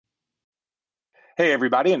Hey,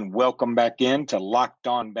 everybody, and welcome back in to Locked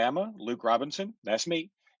On Bama. Luke Robinson, that's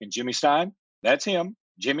me, and Jimmy Stein, that's him.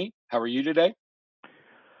 Jimmy, how are you today?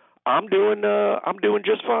 I'm doing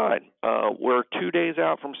just fine. We're 2 days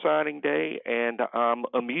out from signing day, and I'm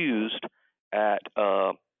amused at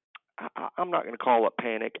I'm not going to call it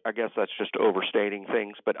panic. I guess that's just overstating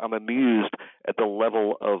things, but I'm amused at the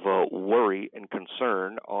level of worry and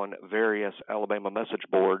concern on various Alabama message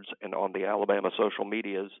boards and on the Alabama social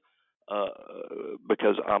medias, uh,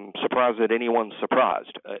 because I'm surprised that anyone's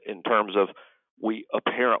surprised in terms of we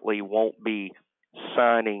apparently won't be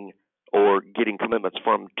signing or getting commitments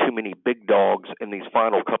from too many big dogs in these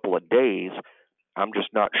final couple of days. I'm just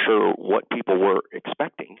not sure what people were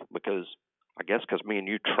expecting because I guess because me and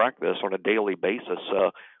you track this on a daily basis,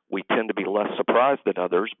 we tend to be less surprised than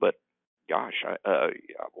others. But gosh,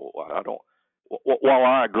 I don't. While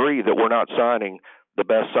I agree that we're not signing the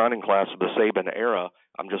best signing class of the Saban era,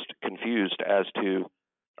 I'm just confused as to.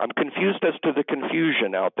 I'm confused as to the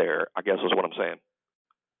confusion out there. I guess is what I'm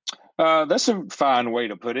saying. That's a fine way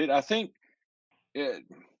to put it. I think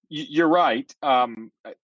you're right.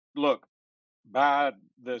 Look, by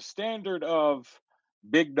the standard of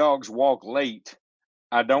big dogs walk late,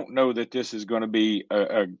 I don't know that this is going to be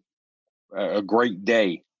a great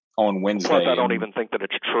day on Plus, I Wednesday. don't And even think that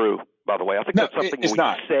it's true. By the way, I think no, that's something it's we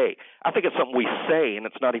not. say. I think it's something we say, and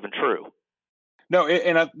it's not even true. No,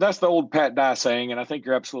 that's the old Pat Dye saying, and I think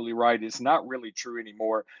you're absolutely right. It's not really true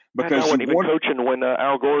anymore Pat Dye because you wasn't even want. coaching when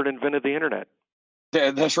Al Gore invented the internet.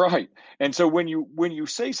 That's right. And so when you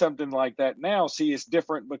say something like that now, see, it's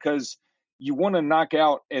different because you want to knock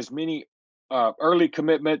out as many early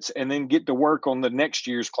commitments and then get to work on the next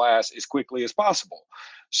year's class as quickly as possible.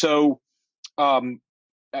 So um,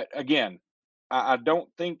 again, I don't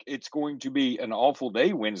think it's going to be an awful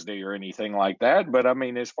day Wednesday or anything like that. But I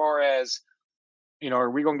mean, as far as are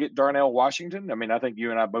we going to get Darnell Washington? I mean, I think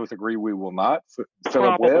you and I both agree we will not.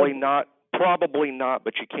 Philip Webb, Probably not. Probably not.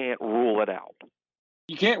 But you can't rule it out.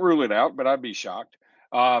 you can't rule it out, but I'd be shocked.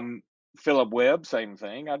 Um, Philip Webb, same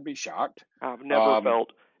thing. I'd be shocked. I've never Um,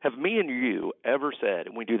 felt. Have me and you ever said,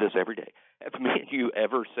 and we do this every day, have me and you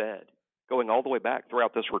ever said, going all the way back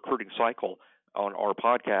throughout this recruiting cycle on our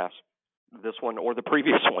podcast, this one or the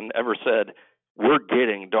previous one, ever said, we're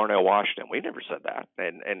getting Darnell Washington? We never said that.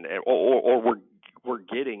 Or we're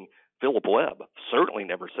getting Philip Webb. Certainly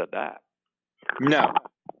never said that. no.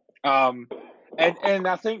 Um, and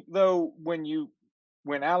I think though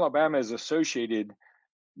when Alabama is associated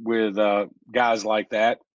with guys like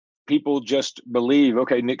that, people just believe,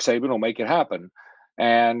 okay, Nick Saban will make it happen.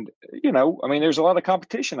 And I mean, there's a lot of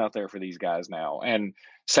competition out there for these guys now, and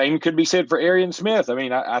same could be said for Arian Smith. I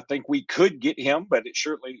mean, I think we could get him, but it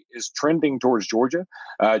surely is trending towards Georgia.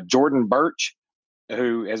 Jordan Birch,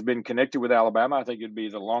 who has been connected with Alabama, I think it'd be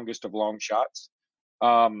the longest of long shots.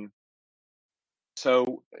 Um,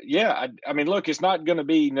 so yeah, I mean, look, it's not going to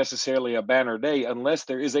be necessarily a banner day unless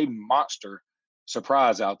there is a monster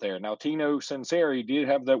surprise out there. Now, Tino Sinceri did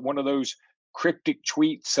have that one of those cryptic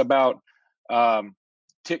tweets about um,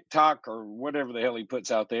 TikTok or whatever the hell he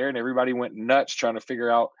puts out there, and everybody went nuts trying to figure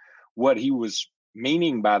out what he was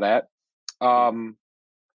meaning by that. Um,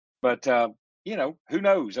 but who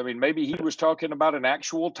knows? I mean, maybe he was talking about an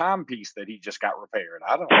actual timepiece that he just got repaired.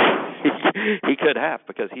 I don't know. He could have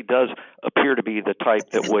because he does appear to be the type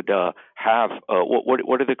that would have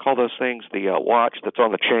what do they call those things? The watch that's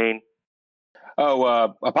on the chain. Oh,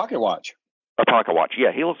 a pocket watch. A pocket watch.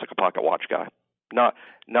 Yeah, he looks like a pocket watch guy. Not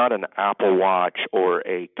an Apple Watch or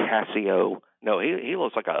a Casio. No, he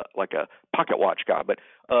looks like a pocket watch guy. But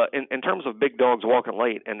in terms of big dogs walking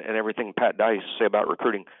late and everything Pat Dye used to say about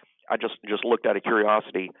recruiting, I just looked out of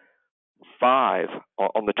curiosity. 5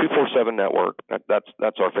 on the 247 network.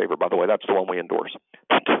 That's our favorite, by the way. That's the one we endorse.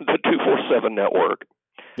 The 247 network.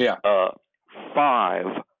 Yeah. 5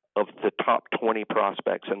 of the top 20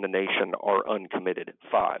 prospects in the nation are uncommitted.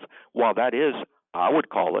 5. While that is, I would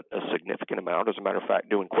call it a significant amount. As a matter of fact,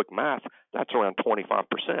 doing quick math, that's around 25%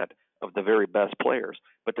 of the very best players.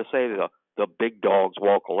 But to say the big dogs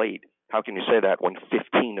walk late, how can you say that when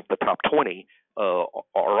 15 of the top 20 are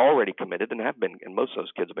already committed and have been, and most of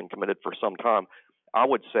those kids have been committed for some time? I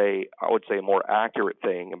would say a more accurate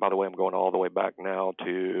thing. And by the way, I'm going all the way back now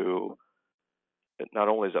to not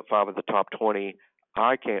only is it 5 of the top 20,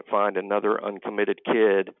 I can't find another uncommitted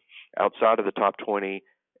kid outside of the top 20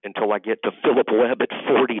 until I get to Philip Webb at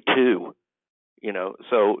 42.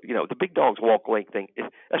 So the big dogs walk late thing.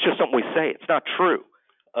 That's just something we say. It's not true.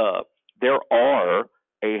 There are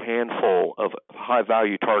a handful of high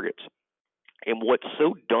value targets. And what's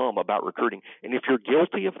so dumb about recruiting, and if you're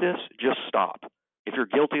guilty of this, just stop. If you're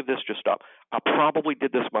guilty of this, just stop. I probably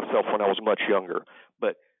did this myself when I was much younger,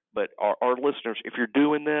 but our listeners, if you're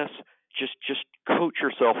doing this, just coach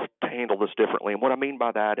yourself to handle this differently. And what I mean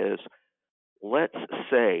by that is, let's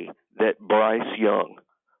say that Bryce Young,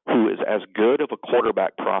 who is as good of a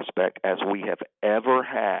quarterback prospect as we have ever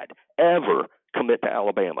had, commit to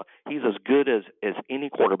Alabama. He's as good as any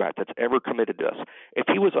quarterback that's ever committed to us. If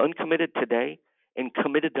he was uncommitted today and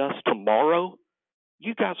committed to us tomorrow,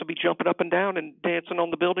 you guys would be jumping up and down and dancing on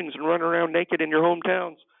the buildings and running around naked in your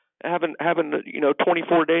hometowns, having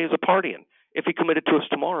 24 days of partying. If he committed to us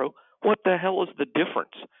tomorrow, what the hell is the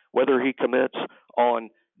difference whether he commits on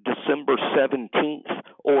December 17th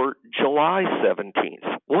or July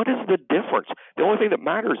 17th? What is the difference? The only thing that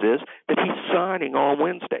matters is that he's signing on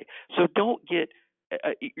Wednesday. So don't get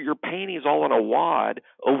your panties all in a wad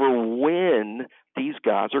over when these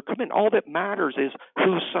guys are committing. All that matters is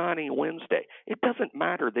who's signing Wednesday. It doesn't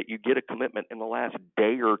matter that you get a commitment in the last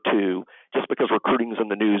day or two just because recruiting's in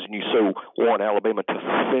the news and you so want Alabama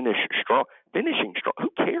to finish strong. Finishing strong, who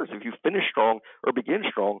cares if you finish strong or begin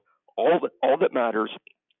strong? All that matters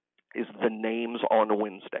is the names on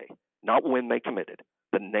Wednesday, not when they committed.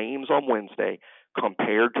 The names on Wednesday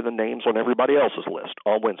compared to the names on everybody else's list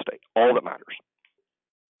on Wednesday. All that matters.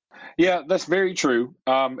 Yeah, that's very true.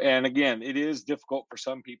 And again, it is difficult for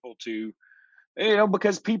some people to,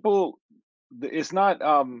 because people, it's not,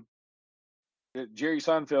 Jerry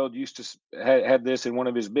Seinfeld used to had this in one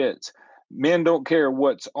of his bits. Men don't care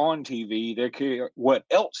what's on TV, they care what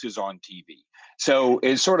else is on TV. So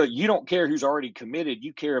it's sort of, you don't care who's already committed,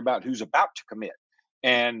 you care about who's about to commit.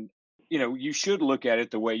 And, you should look at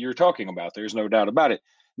it the way you're talking about. There's no doubt about it.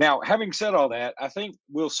 Now, having said all that, I think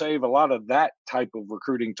we'll save a lot of that type of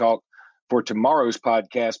recruiting talk for tomorrow's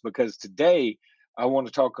podcast, because today I want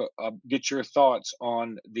to talk, get your thoughts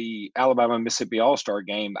on the Alabama-Mississippi All-Star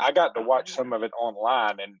game. I got to watch some of it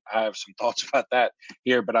online, and I have some thoughts about that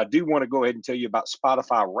here, but I do want to go ahead and tell you about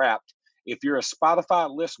Spotify Wrapped. If you're a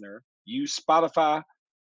Spotify listener, use Spotify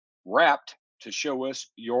Wrapped to show us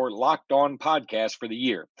your Locked On podcast for the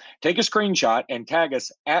year. Take a screenshot and tag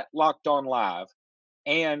us at Locked On Live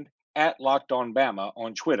and at Locked On Bama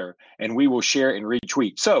on Twitter, and we will share and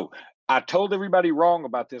retweet. So I told everybody wrong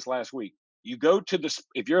about this last week. You go to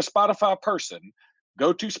if you're a Spotify person,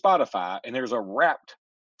 go to Spotify, and there's a Wrapped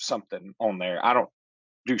something on there. I don't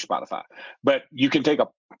do Spotify, but you can take a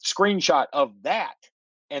screenshot of that,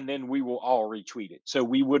 and then we will all retweet it. So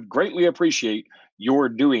we would greatly appreciate your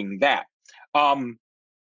doing that.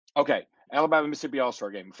 Okay, Alabama-Mississippi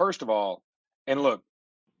All-Star game. First of all, and look,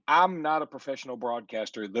 I'm not a professional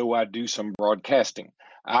broadcaster, though I do some broadcasting.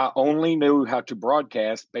 I only know how to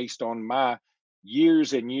broadcast based on my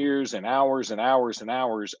years and years and hours and hours and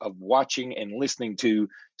hours of watching and listening to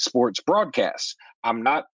sports broadcasts. I'm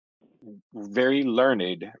not very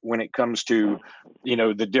learned when it comes to,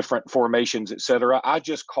 the different formations, et cetera. I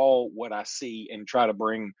just call what I see and try to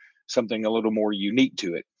bring something a little more unique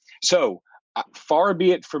to it. So far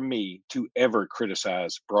be it from me to ever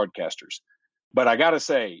criticize broadcasters. But I got to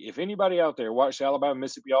say, if anybody out there watched the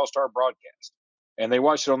Alabama-Mississippi All-Star broadcast and they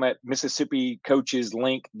watched it on that Mississippi coaches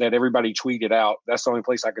link that everybody tweeted out, that's the only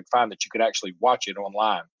place I could find that you could actually watch it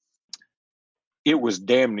online. It was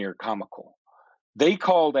damn near comical. They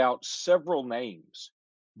called out several names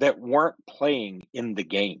that weren't playing in the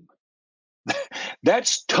game.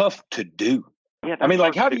 That's tough to do. Yeah, I mean,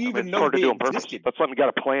 like, how do you even know they existed? That's something you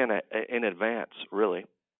got to plan in advance, really.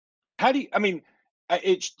 How do you, I mean,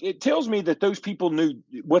 it tells me that those people knew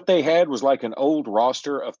what they had was like an old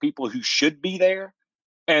roster of people who should be there.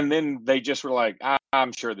 And then they just were like,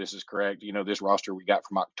 I'm sure this is correct. This roster we got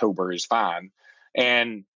from October is fine.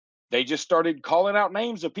 And they just started calling out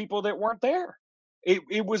names of people that weren't there.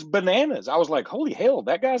 It was bananas. I was like, holy hell,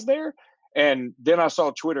 that guy's there. And then I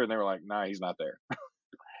saw Twitter and they were like, nah, he's not there.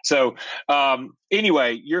 So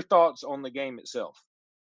anyway, your thoughts on the game itself?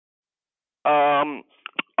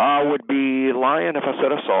 I would be lying if I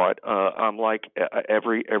said I saw it. I'm like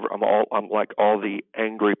I'm like all the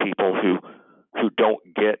angry people who don't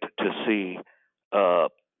get to see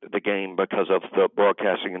the game because of the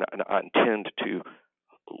broadcasting, and I intend to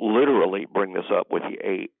literally bring this up with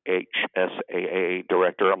the HSAA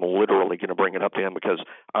director. I'm literally going to bring it up to him because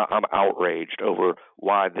I'm outraged over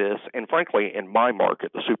why this, and frankly, in my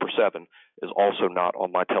market, the Super 7 is also not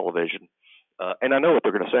on my television. And I know what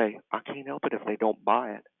they're going to say. I can't help it if they don't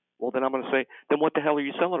buy it. Well, then I'm going to say, then what the hell are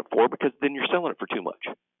you selling it for? Because then you're selling it for too much.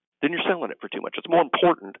 It's more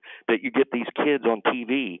important that you get these kids on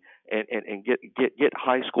TV and get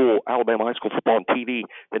Alabama high school football on TV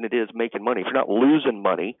than it is making money. If you're not losing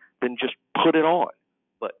money, then just put it on.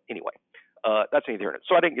 But anyway, That's neither here.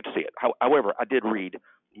 So I didn't get to see it. However, I did read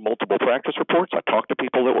multiple practice reports. I talked to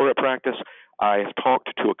people that were at practice. I have talked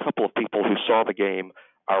to a couple of people who saw the game.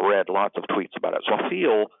 I read lots of tweets about it. So I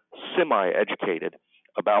feel semi-educated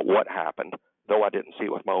about what happened, though I didn't see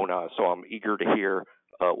it with my own eyes. So I'm eager to hear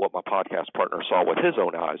what my podcast partner saw with his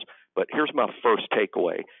own eyes. But here's my first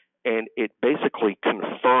takeaway. And it basically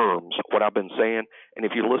confirms what I've been saying. And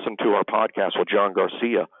if you listen to our podcast with John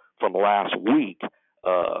Garcia from last week,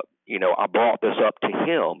 I brought this up to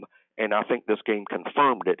him, and I think this game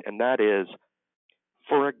confirmed it. And that is,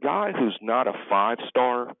 for a guy who's not a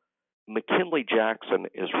 5-star, McKinley Jackson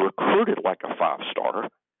is recruited like a 5-star.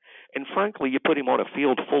 And frankly, you put him on a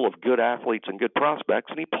field full of good athletes and good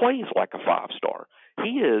prospects, and he plays like a 5-star.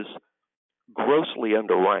 He is grossly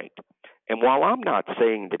underranked. And while I'm not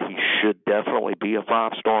saying that he should definitely be a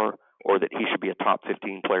 5-star or that he should be a top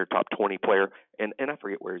 15 player, top 20 player, and I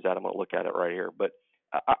forget where he's at. I'm going to look at it right here. But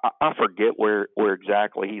I forget where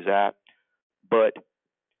exactly he's at. But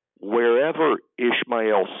wherever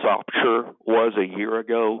Ishmael Sopsher was a year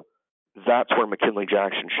ago, that's where McKinley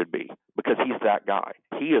Jackson should be, because he's that guy.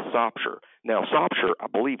 He is Sopsher. Now, Sopsher, I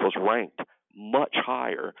believe, was ranked much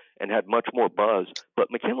higher and had much more buzz,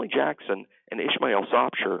 but McKinley Jackson and Ishmael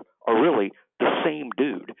Sopsher are really the same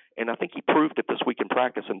dude, and I think he proved it this week in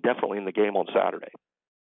practice and definitely in the game on Saturday.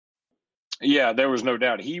 Yeah, there was no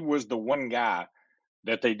doubt. He was the one guy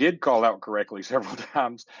that they did call out correctly several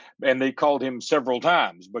times, and they called him several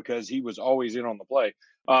times because he was always in on the play.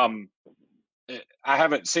 I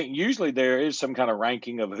haven't seen. Usually, there is some kind of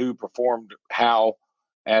ranking of who performed how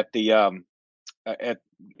at the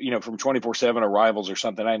from 24/7 or Rivals or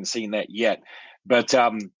something. I haven't seen that yet, but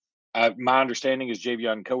my understanding is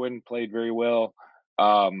Javion Cohen played very well.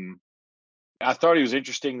 I thought it was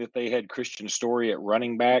interesting that they had Christian Story at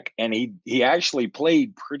running back, and he actually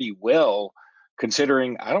played pretty well,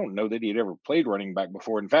 considering I don't know that he had ever played running back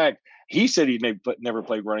before. In fact, he said he'd never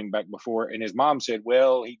played running back before, and his mom said,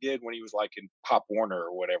 well, he did when he was like in Pop Warner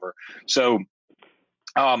or whatever. So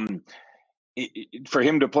for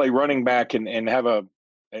him to play running back and have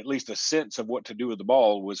at least a sense of what to do with the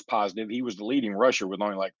ball was positive. He was the leading rusher with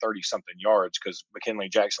only like 30-something yards because McKinley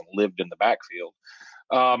Jackson lived in the backfield.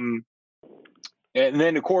 And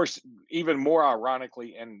then, of course, even more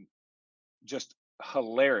ironically and just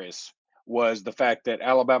hilarious was the fact that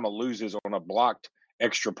Alabama loses on a blocked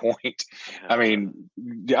extra point. I mean,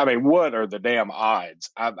 what are the damn odds?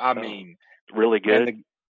 I mean, really good.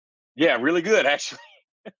 Really good, actually.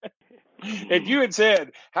 If you had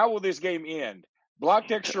said, how will this game end?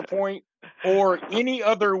 Blocked extra point or any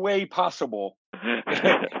other way possible,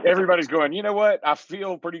 everybody's going, you know what? I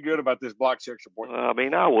feel pretty good about this blocked extra point. I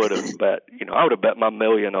mean, I would have bet, I would have bet my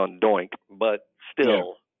 $1,000,000 on Doink, but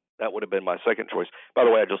still, that would have been my second choice. By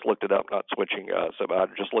the way, I just looked it up, not switching, but I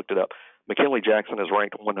just looked it up. McKinley Jackson is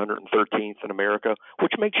ranked 113th in America,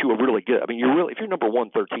 which makes you a really good. I mean, if you're number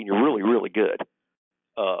 113, you're really, really good.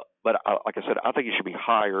 But like I said, I think he should be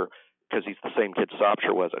higher because he's the same kid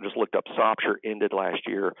Sopsher was. I just looked up. Sopsher ended last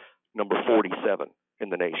year number 47 in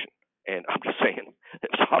the nation. And I'm just saying,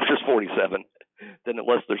 if Sopsher's 47, then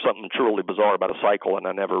unless there's something truly bizarre about a cycle, and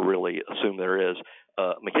I never really assume there is,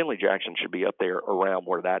 McKinley Jackson should be up there around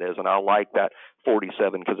where that is. And I like that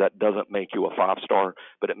 47 because that doesn't make you a 5-star,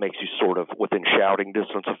 but it makes you sort of within shouting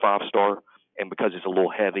distance of 5-star. And because he's a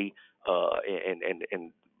little heavy,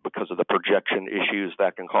 and because of the projection issues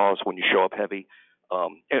that can cause when you show up heavy.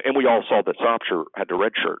 And we all saw that Sopsher had to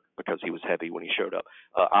redshirt because he was heavy when he showed up.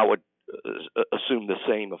 I would assume the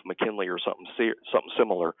same of McKinley or something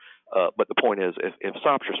similar. But the point is, if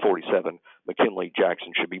Sopsher's 47, McKinley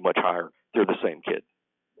Jackson should be much higher. They're the same kid.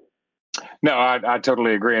 No, I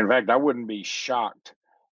totally agree. In fact, I wouldn't be shocked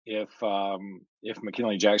if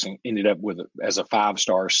McKinley Jackson ended up as a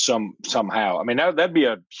 5-star somehow. I mean, that'd be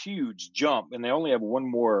a huge jump, and they only have one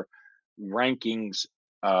more rankings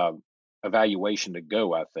evaluation to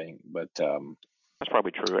go, I think. But that's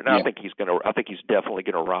probably true. And I think he's definitely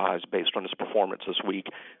gonna rise based on his performance this week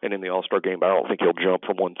and in the All-Star game. But I don't think he'll jump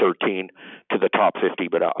from 113 to the top 50.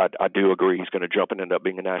 But I do agree he's going to jump and end up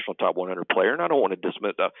being a national top 100 player. And I don't want to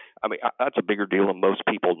dismiss that. I mean, that's a bigger deal than most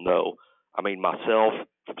people know. I mean, myself,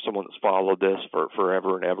 someone that's followed this for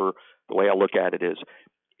forever and ever, the way I look at it is,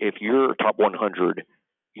 if you're top 100,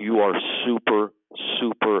 you are super,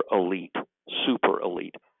 super elite. Super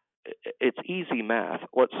elite. It's easy math.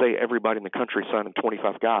 Let's say everybody in the country signing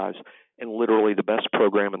 25 guys, and literally the best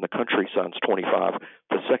program in the country signs 25.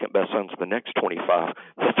 The second best signs the next 25.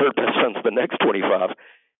 The third best signs the next 25.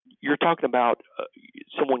 You're talking about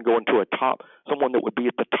someone that would be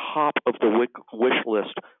at the top of the wish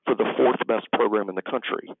list for the fourth best program in the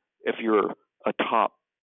country if you're a top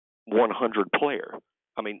 100 player.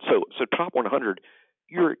 I mean, so top 100,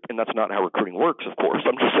 and that's not how recruiting works, of course.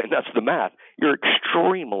 I'm just saying that's the math. You're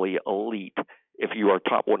extremely elite if you are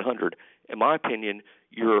top 100. In my opinion,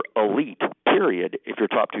 you're elite, period, if you're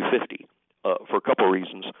top 250, for a couple of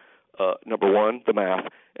reasons. Number one, the math.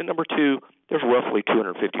 And number two, there's roughly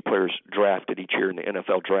 250 players drafted each year in the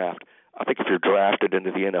NFL draft. I think if you're drafted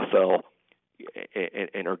into the NFL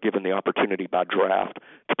and are given the opportunity by draft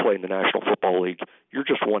to play in the National Football League, you're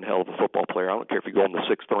just one hell of a football player. I don't care if you go in the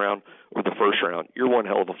 6th round or the 1st round. You're one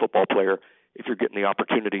hell of a football player if you're getting the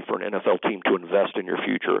opportunity for an NFL team to invest in your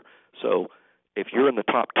future. So if you're in the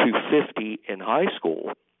top 250 in high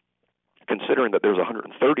school, considering that there's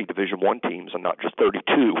 130 Division I teams and not just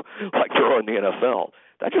 32 like there are in the NFL,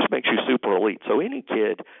 that just makes you super elite. So any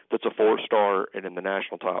kid that's a 4-star and in the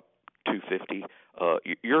national top 250,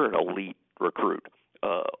 you're an elite recruit.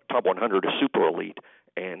 Top 100 is super elite.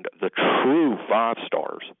 And the true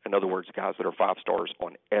 5-stars, in other words, guys that are 5-stars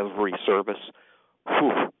on every service,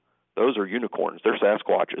 those are unicorns. They're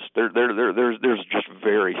Sasquatches. There's just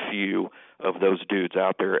very few of those dudes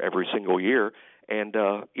out there every single year. And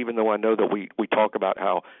even though I know that we talk about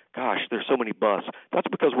how, gosh, there's so many busts, that's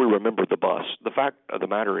because we remember the busts. The fact of the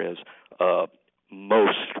matter is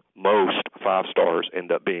most 5-stars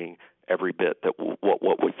end up being every bit that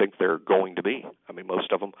what we think they're going to be. I mean,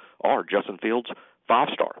 most of them are. Justin Fields,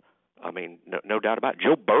 5-star. I mean, no doubt about it.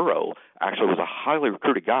 Joe Burrow actually was a highly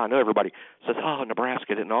recruited guy. I know everybody says, oh,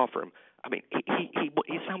 Nebraska didn't offer him. I mean,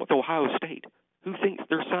 he signed with Ohio State. Who thinks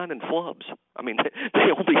they're signing flubs? I mean,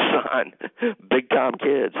 they only sign big-time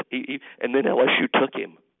kids. And then LSU took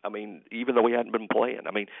him. I mean, even though he hadn't been playing.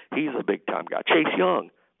 I mean, he's a big-time guy. Chase Young,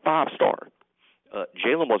 5-star.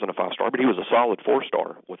 Jalen wasn't a 5-star, but he was a solid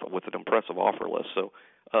 4-star with an impressive offer list. So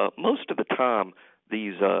most of the time,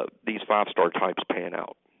 these 5-star types pan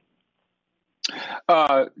out.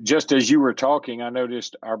 Just as you were talking, I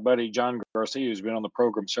noticed our buddy John Garcia, who's been on the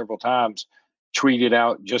program several times, tweeted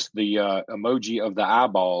out just the emoji of the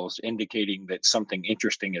eyeballs indicating that something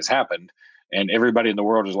interesting has happened. And everybody in the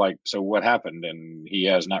world is like, so what happened? And he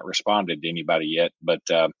has not responded to anybody yet. But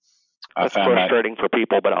I found frustrating for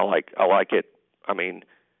people, but I like it. I mean,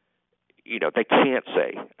 they can't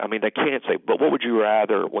say. But what would you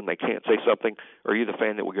rather when they can't say something? Are you the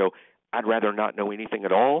fan that would go, I'd rather not know anything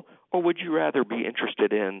at all? Or would you rather be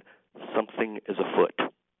interested in something is afoot?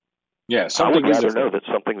 Yeah, I would rather know that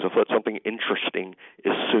something's afoot, something interesting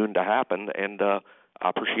is soon to happen, and I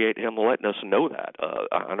appreciate him letting us know that.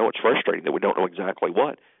 I know it's frustrating that we don't know exactly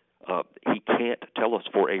what. He can't tell us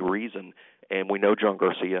for a reason, and we know John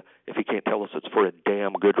Garcia. If he can't tell us, it's for a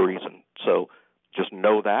damn good reason. So just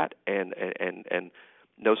know that, and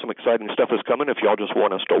know some exciting stuff is coming. If y'all just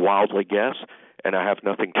want us to wildly guess, and I have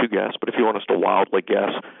nothing to guess, but if you want us to wildly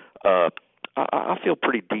guess, I feel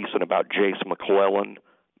pretty decent about Jace McClellan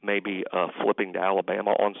maybe flipping to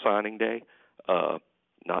Alabama on signing day.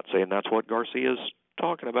 Not saying that's what Garcia's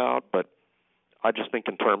talking about, but I just think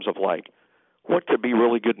in terms of like what could be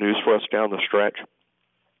really good news for us down the stretch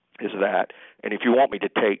is that. And if you want me to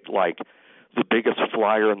take like the biggest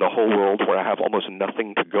flyer in the whole world where I have almost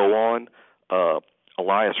nothing to go on,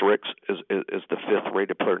 Elias Ricks is the 5th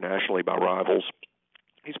rated player nationally by Rivals.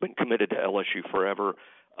 He's been committed to LSU forever.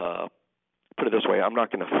 Put it this way, I'm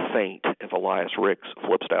not going to faint if Elias Ricks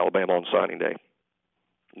flips to Alabama on signing day.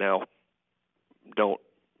 Now, don't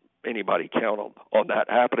anybody count on that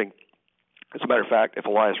happening. As a matter of fact, if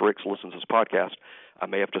Elias Ricks listens to this podcast, I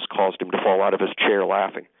may have just caused him to fall out of his chair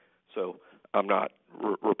laughing. So I'm not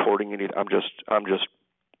reporting any. I'm just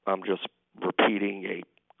repeating a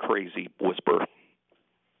crazy whisper.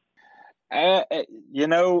 And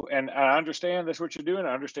I understand that's what you're doing.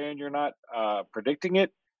 I understand you're not predicting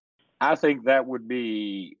it. I think that would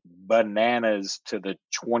be bananas to the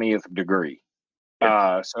 20th degree.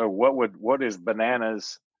 So what is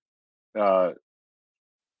bananas times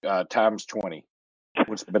 20?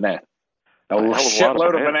 What's banana? A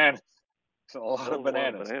shitload of bananas. It's a lot of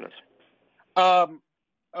bananas.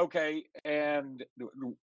 Okay, and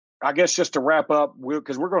I guess just to wrap up,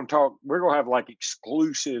 because we're going to have like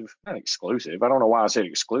not exclusive. I don't know why I said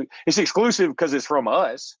exclusive. It's exclusive because it's from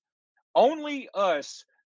us.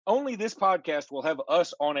 Only this podcast will have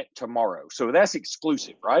us on it tomorrow. So that's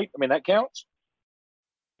exclusive, right? I mean, that counts?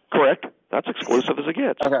 Correct. That's exclusive as it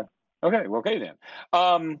gets. Okay then.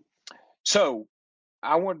 So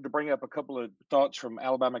I wanted to bring up a couple of thoughts from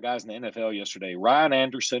Alabama guys in the NFL yesterday. Ryan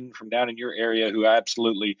Anderson from down in your area, who I've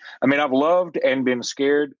loved and been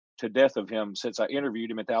scared to death of him since I interviewed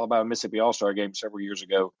him at the Alabama-Mississippi All-Star game several years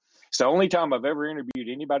ago. It's the only time I've ever interviewed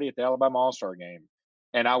anybody at the Alabama All-Star game.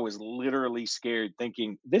 And I was literally scared,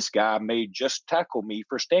 thinking, this guy may just tackle me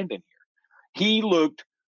for standing here.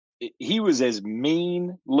 He was as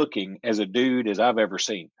mean looking as a dude as I've ever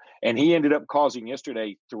seen. And he ended up causing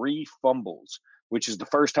yesterday 3 fumbles, which is the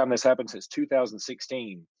first time this happened since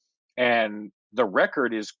 2016. And the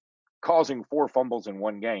record is causing 4 fumbles in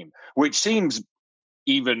one game, which seems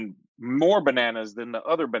even more bananas than the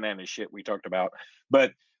other banana shit we talked about.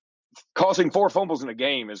 But causing 4 fumbles in a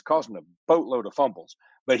game is causing a boatload of fumbles.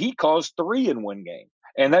 But he caused 3 in one game.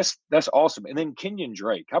 And that's awesome. And then Kenyon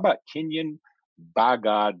Drake. How about Kenyon, by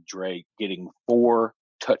God, Drake getting 4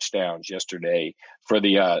 touchdowns yesterday for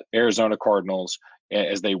the Arizona Cardinals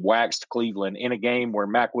as they waxed Cleveland in a game where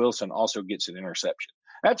Mack Wilson also gets an interception.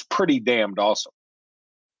 That's pretty damned awesome.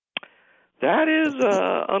 That is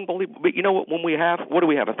unbelievable. But you know what? What do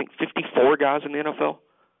we have? I think 54 guys in the NFL.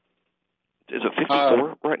 Is it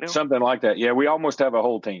 54 right now? Something like that. Yeah, we almost have a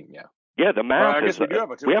whole team. Yeah. Yeah, the math. I guess we do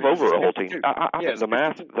have a team. We have over a whole team. I think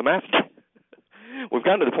the math. We've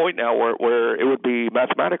gotten to the point now where it would be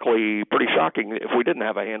mathematically pretty shocking if we didn't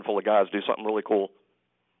have a handful of guys do something really cool.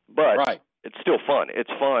 But It's still fun. It's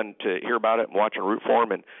fun to hear about it and watch and root for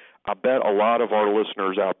them. And I bet a lot of our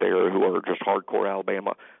listeners out there who are just hardcore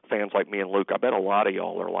Alabama fans like me and Luke, I bet a lot of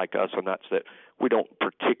y'all are like us, and that's that we don't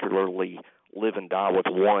particularly live and die with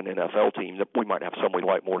one NFL team. That we might have some we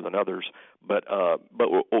like more than others, but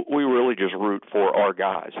we really just root for our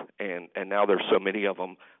guys, and now there's so many of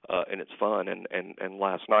them, and it's fun. And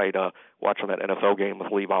last night, watching that NFL game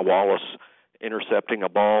with Levi Wallace intercepting a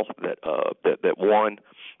ball that won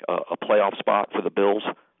a playoff spot for the Bills.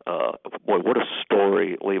 Boy, what a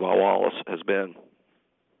story Levi Wallace has been.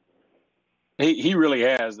 He really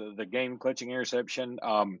has the game clutching interception,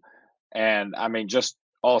 and I mean just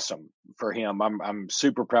awesome for him. I'm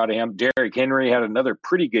super proud of him. Derrick Henry had another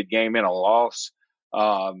pretty good game in a loss.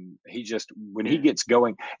 He just when he gets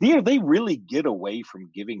going, they really get away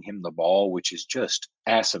from giving him the ball, which is just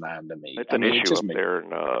asinine to me. It's an issue up there in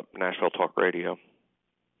Nashville Talk Radio.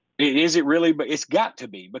 Is it really? But it's got to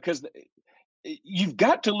be, because you've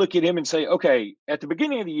got to look at him and say, okay, at the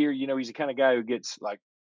beginning of the year, he's the kind of guy who gets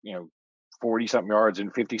 40-something yards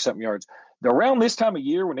and 50-something yards. Around this time of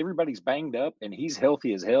year when everybody's banged up and he's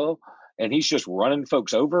healthy as hell and he's just running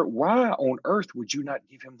folks over, why on earth would you not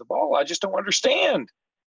give him the ball? I just don't understand.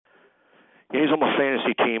 Yeah, he's on my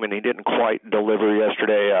fantasy team, and he didn't quite deliver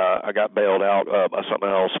yesterday. I got bailed out by something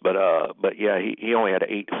else, but yeah, he only had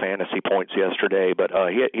 8 fantasy points yesterday. But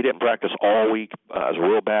he didn't practice all week. It was a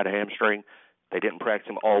real bad hamstring. They didn't practice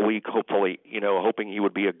him all week. Hopefully, hoping he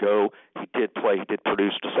would be a go. He did play. He did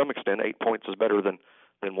produce to some extent. 8 points is better than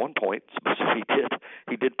 1 point. So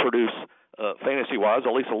he did produce fantasy wise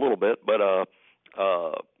at least a little bit. But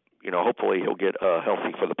hopefully he'll get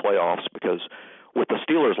healthy for the playoffs, because with the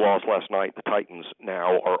Steelers' loss last night, the Titans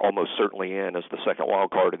now are almost certainly in as the second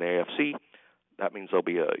wild card in the AFC. That means they'll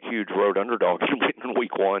be a huge road underdog in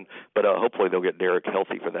week 1, but hopefully they'll get Derrick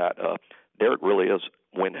healthy for that. Derrick really is,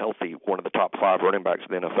 when healthy, one of the top 5 running backs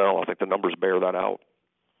in the NFL. I think the numbers bear that out.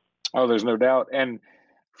 Oh, there's no doubt. And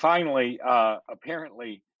finally,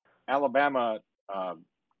 apparently, Alabama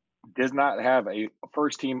does not have a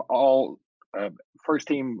first team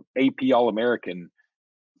AP All-American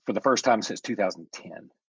for the first time since 2010.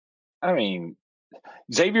 I mean,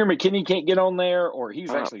 Xavier McKinney can't get on there, or he's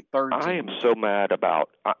actually third team. I am so mad about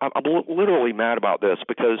 – I'm literally mad about this,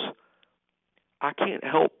 because I can't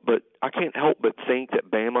help but think that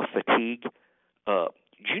Bama fatigue.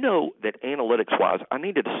 Do you know that analytics-wise, I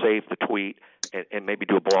needed to save the tweet and maybe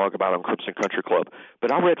do a blog about it on Crimson Country Club,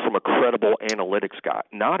 but I read from a credible analytics guy,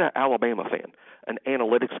 not an Alabama fan, an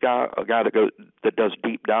analytics guy, a guy that does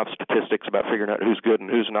deep dive statistics about figuring out who's good and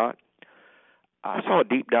who's not. I saw a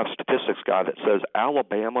deep dive statistics guy that says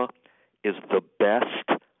Alabama is the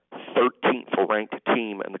best 13th ranked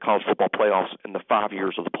team in the college football playoffs in the 5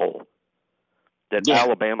 years of the poll. That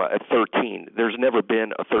Alabama at 13, there's never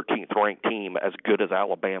been a 13th ranked team as good as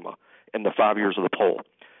Alabama in the 5 years of the poll.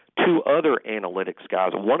 2 other analytics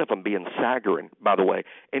guys, one of them being Sagarin, by the way.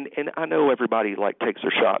 And I know everybody takes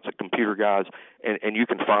their shots at computer guys, and you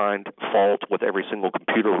can find fault with every single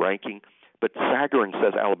computer ranking. But Sagarin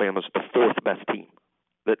says Alabama's the 4th best team.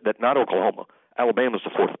 That not Oklahoma. Alabama's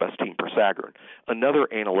the 4th best team for Sagarin. Another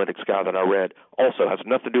analytics guy that I read also has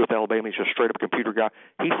nothing to do with Alabama. He's just straight up computer guy.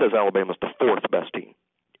 He says Alabama's the 4th best team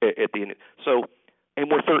at the end. So, and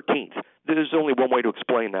we're 13th. There's only one way to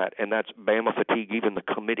explain that, and that's Bama fatigue. Even the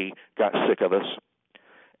committee got sick of us.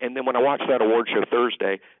 And then when I watched that award show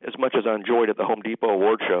Thursday, as much as I enjoyed it, the Home Depot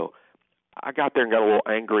award show, I got there and got a little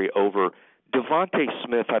angry over Devontae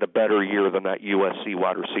Smith had a better year than that USC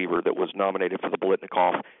wide receiver that was nominated for the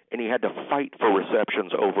Biletnikoff, and he had to fight for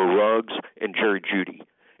receptions over Ruggs and Jerry Jeudy.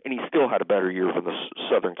 And he still had a better year than the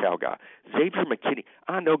Southern Cal guy. Xavier McKinney,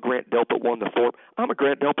 I know Grant Delpit won the Thorpe. I'm a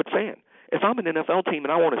Grant Delpit fan. If I'm an NFL team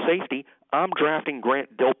and I want a safety, I'm drafting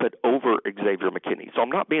Grant Delpit over Xavier McKinney. So I'm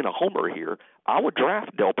not being a homer here. I would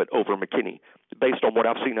draft Delpit over McKinney based on what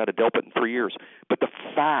I've seen out of Delpit in 3 years. But the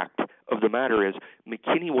fact of the matter is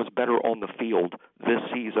McKinney was better on the field this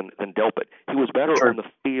season than Delpit. He was better on the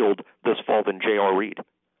field this fall than J.R. Reed.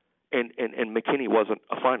 And McKinney wasn't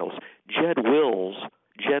a finalist. Jed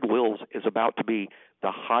Wills is about to be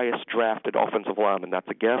the highest drafted offensive lineman. That's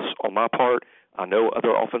a guess on my part. I know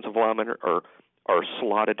other offensive linemen are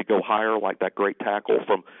slotted to go higher, like that great tackle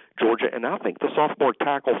from Georgia. And I think the sophomore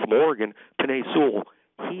tackle from Oregon, Penei Sewell,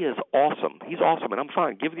 he is awesome. He's awesome, and I'm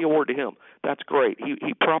fine. Give the award to him. That's great.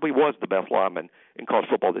 He probably was the best lineman in college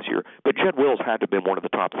football this year. But Jed Wills had to have been one of the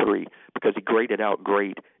top three because he graded out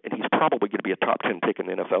great, and he's probably going to be a top 10 pick in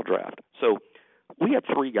the NFL draft. So we had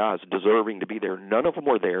three guys deserving to be there. None of them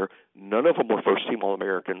were there. None of them were first-team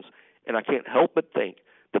All-Americans. And I can't help but think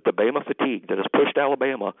that the Bama fatigue that has pushed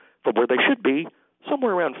Alabama from where they should be,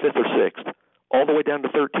 somewhere around 5th or 6th, all the way down to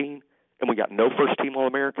 13, and we got no first-team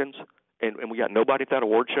All-Americans, and we got nobody at that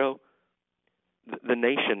award show, the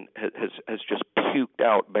nation has just puked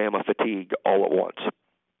out Bama fatigue all at once.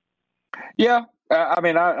 Yeah, I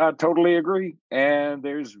mean, I totally agree, and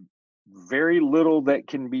there's very little that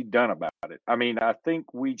can be done about it. I mean, I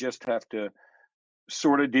think we just have to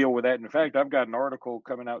sort of deal with that. In fact, I've got an article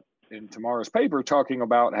coming out in tomorrow's paper talking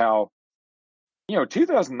about how,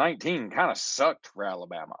 2019 kind of sucked for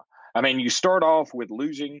Alabama. I mean, you start off with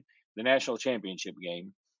losing the national championship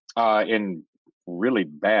game in really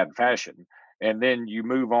bad fashion, and then you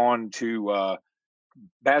move on to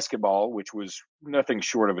basketball, which was nothing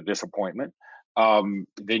short of a disappointment.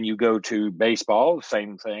 Then you go to baseball,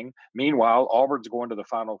 same thing. Meanwhile, Auburn's going to the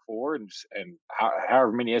Final Four, and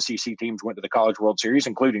however many SEC teams went to the College World Series,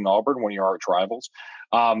 including Auburn, one of your arch rivals.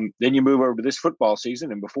 Then you move over to this football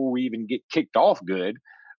season, and before we even get kicked off good,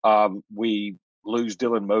 we lose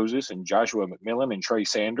Dylan Moses and Joshua McMillan and Trey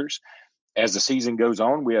Sanders. As the season goes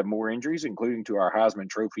on, we have more injuries, including to our Heisman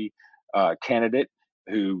Trophy candidate,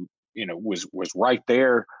 who was right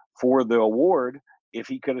there for the award if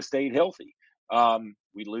he could have stayed healthy.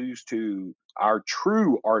 We lose to our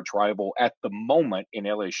true arch rival at the moment in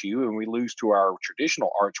LSU, and we lose to our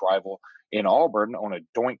traditional arch rival in Auburn on a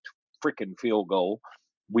doinked freaking field goal.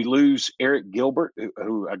 We lose Eric Gilbert,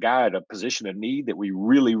 who a guy at a position of need that we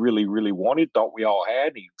really, really, really wanted, thought we all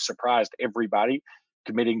had. He surprised everybody,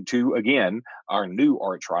 committing to, again, our new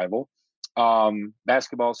arch rival.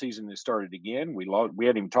 Basketball season has started again. We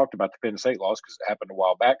hadn't even talked about the Penn State loss because it happened a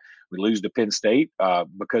while back. We lose to Penn State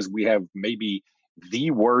because we have maybe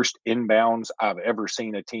the worst inbounds I've ever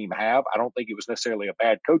seen a team have. I don't think it was necessarily a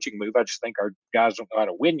bad coaching move. I just think our guys don't know how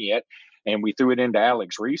to win yet. And we threw it into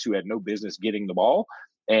Alex Reese, who had no business getting the ball,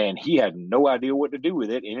 and he had no idea what to do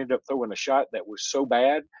with it. Ended up throwing a shot that was so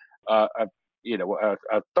bad, a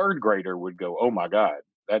third grader would go, "Oh my God,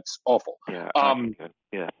 that's awful." Yeah.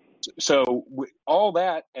 Yeah. So all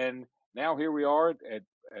that, and now here we are at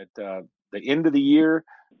the end of the year,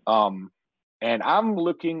 and I'm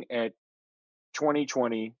looking at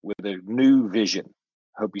 2020 with a new vision.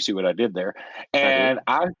 Hope you see what I did there. And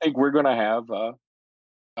I think we're going to have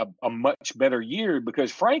a much better year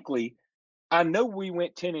because, frankly, I know we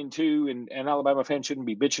went 10-2, and Alabama fans shouldn't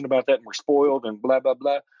be bitching about that, and we're spoiled and blah blah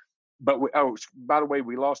blah. But by the way,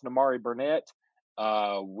 we lost Namari Burnett.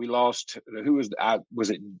 We lost, was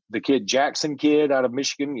it the kid Jackson kid out of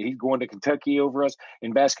Michigan? He's going to Kentucky over us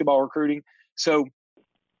in basketball recruiting. So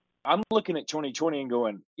I'm looking at 2020 and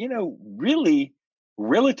going, really,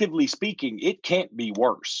 relatively speaking, it can't be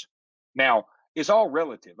worse. Now, it's all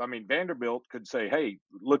relative. I mean, Vanderbilt could say, hey,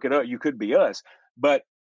 look it up, you could be us. But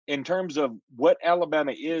in terms of what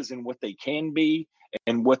Alabama is and what they can be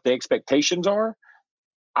and what the expectations are,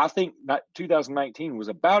 I think 2019 was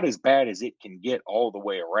about as bad as it can get all the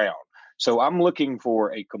way around. So I'm looking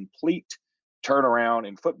for a complete turnaround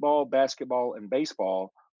in football, basketball, and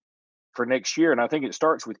baseball for next year. And I think it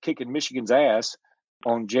starts with kicking Michigan's ass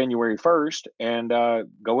on January 1st and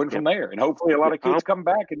going from there. And hopefully a lot of kids come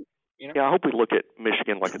back. And Yeah, I hope we look at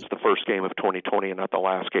Michigan like it's the first game of 2020 and not the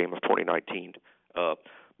last game of 2019.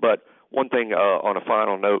 But one thing on a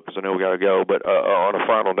final note, because I know we got to go, but on a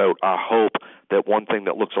final note, I hope that one thing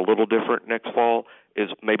that looks a little different next fall is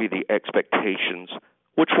maybe the expectations,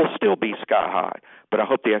 which will still be sky high, but I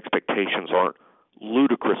hope the expectations aren't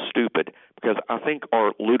ludicrous stupid, because I think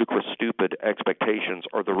our ludicrous stupid expectations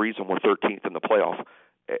are the reason we're 13th in the playoff.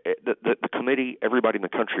 The committee, everybody in the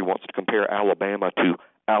country wants to compare Alabama to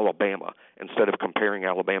Alabama instead of comparing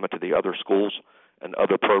Alabama to the other schools and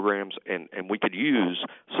other programs, and we could use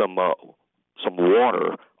some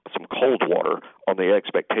water, some cold water on the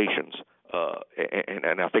expectations,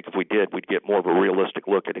 and I think if we did, we'd get more of a realistic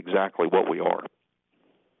look at exactly what we are.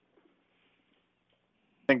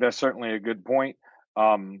 I think that's certainly a good point.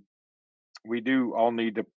 We all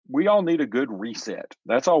need a good reset.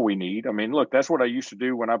 That's all we need. I mean, look, that's what I used to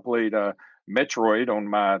do when I played Metroid on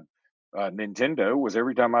my Nintendo. Was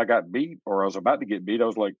every time I got beat or I was about to get beat, I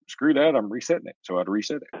was like, screw that, I'm resetting it. So I'd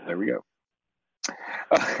reset it. There we go.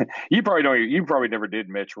 You probably never did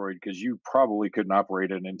Metroid because you probably couldn't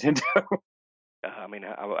operate a Nintendo. I mean,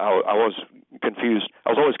 I was confused. I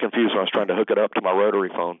was always confused when I was trying to hook it up to my rotary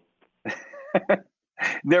phone.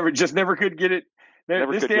 Never could get it.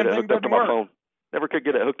 Never could get it hooked up to my phone. Never could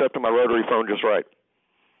get it hooked up to my rotary phone just right.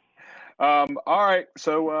 All right,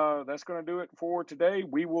 so that's going to do it for today.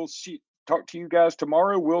 We will talk to you guys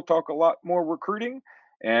tomorrow. We'll talk a lot more recruiting,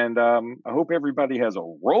 and I hope everybody has a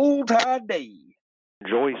Roll Tide day.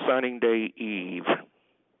 Enjoy signing day eve. All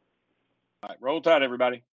right, Roll Tide,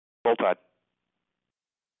 everybody. Roll Tide.